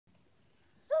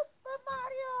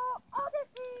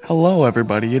Hello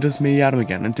everybody, it is me, Adam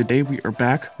again, and today we are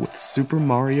back with Super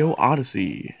Mario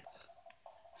Odyssey.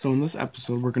 So in this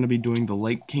episode, we're going to be doing the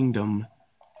Lake Kingdom.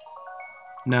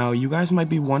 Now, you guys might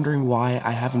be wondering why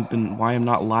I'm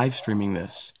not live streaming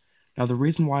this. Now, the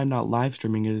reason why I'm not live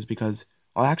streaming it is because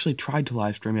I actually tried to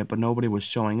live stream it, but nobody was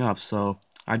showing up, so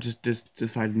I just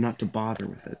decided not to bother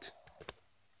with it.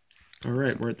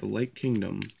 Alright, we're at the Lake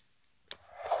Kingdom.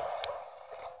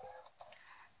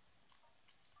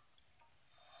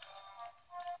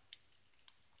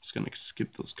 Just gonna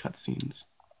skip those cutscenes.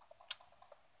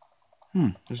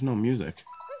 There's no music.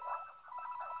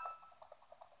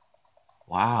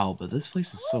 Wow, but this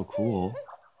place is so cool.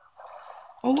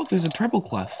 Oh look, there's a treble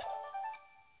clef.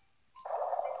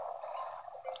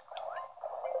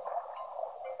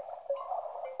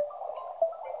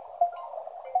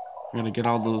 I'm gonna get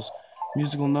all those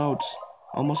musical notes.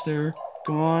 Almost there.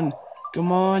 Come on.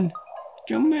 Come on.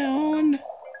 Come on.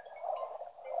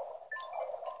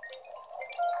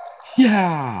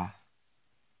 Yeah!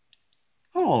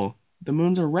 Oh, the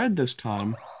moons are red this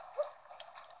time.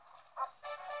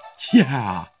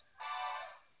 Yeah!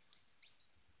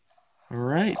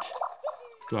 Alright.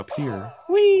 Let's go up here.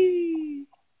 Whee!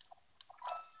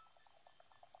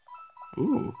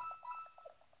 Ooh.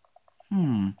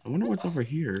 I wonder what's over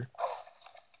here.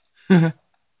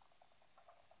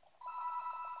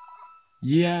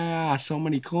 Yeah, so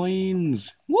many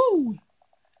coins. Woo!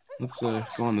 Let's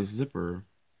go on the zipper.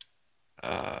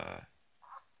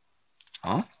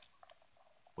 Huh?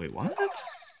 Wait, what?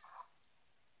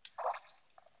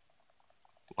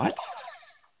 What?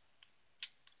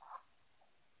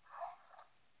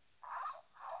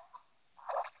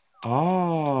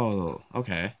 Oh,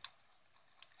 okay.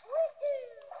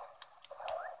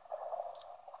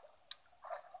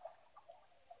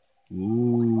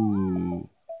 Ooh.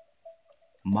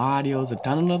 Mario's a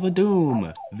tunnel of a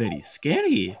doom. Very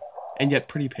scary, and yet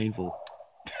pretty painful.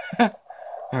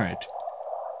 Alright.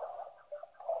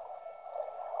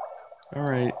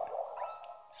 Alright.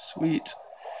 Sweet.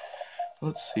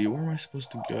 Let's see, where am I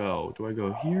supposed to go? Do I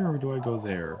go here or do I go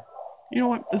there? You know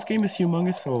what? This game is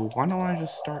humongous, so why don't I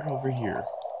just start over here?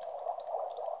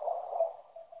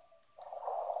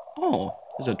 Oh,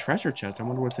 there's a treasure chest. I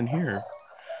wonder what's in here.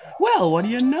 Well, what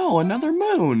do you know? Another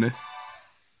moon!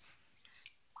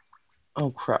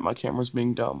 Oh crap, my camera's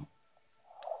being dumb.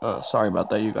 Sorry about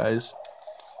that, you guys.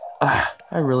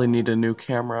 I really need a new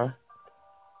camera.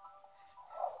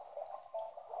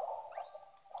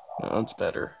 No, that's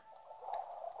better.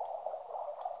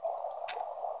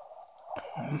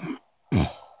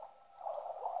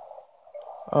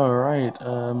 Alright,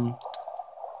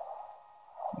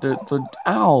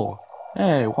 ow!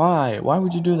 Hey, why? Why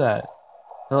would you do that?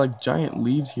 There are like giant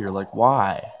leaves here, like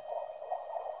why?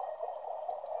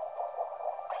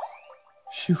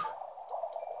 Phew.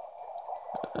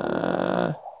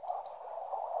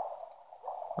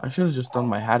 I should have just done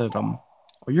my hat at them.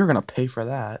 Oh, you're gonna pay for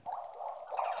that.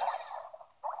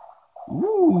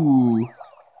 Ooh.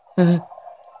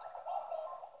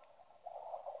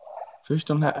 Fish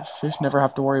never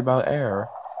have to worry about air.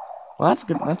 Well, that's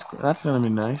good. That's gonna be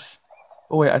nice.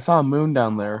 Oh wait, I saw a moon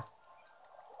down there.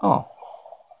 Oh.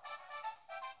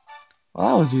 Well,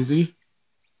 that was easy.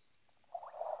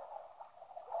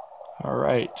 All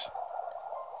right.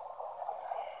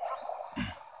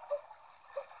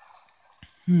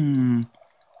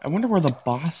 I wonder where the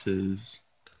boss is.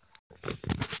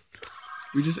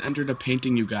 We just entered a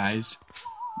painting, you guys.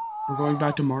 We're going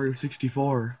back to Mario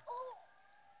 64.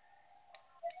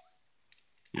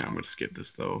 Yeah, I'm gonna skip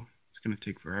this though. It's gonna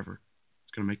take forever.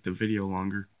 It's gonna make the video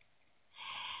longer.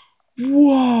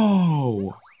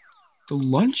 Whoa! The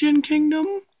Luncheon Kingdom?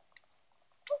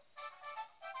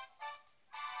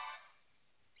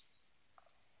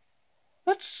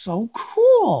 That's so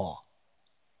cool!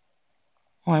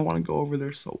 Oh, I want to go over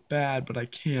there so bad, but I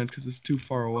can't because it's too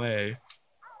far away.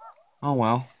 Oh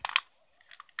well.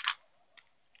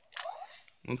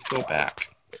 Let's go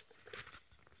back.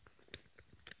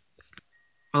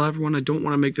 Well, everyone, I don't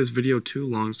want to make this video too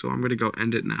long, so I'm going to go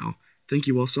end it now. Thank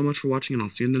you all so much for watching, and I'll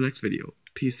see you in the next video.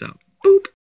 Peace out.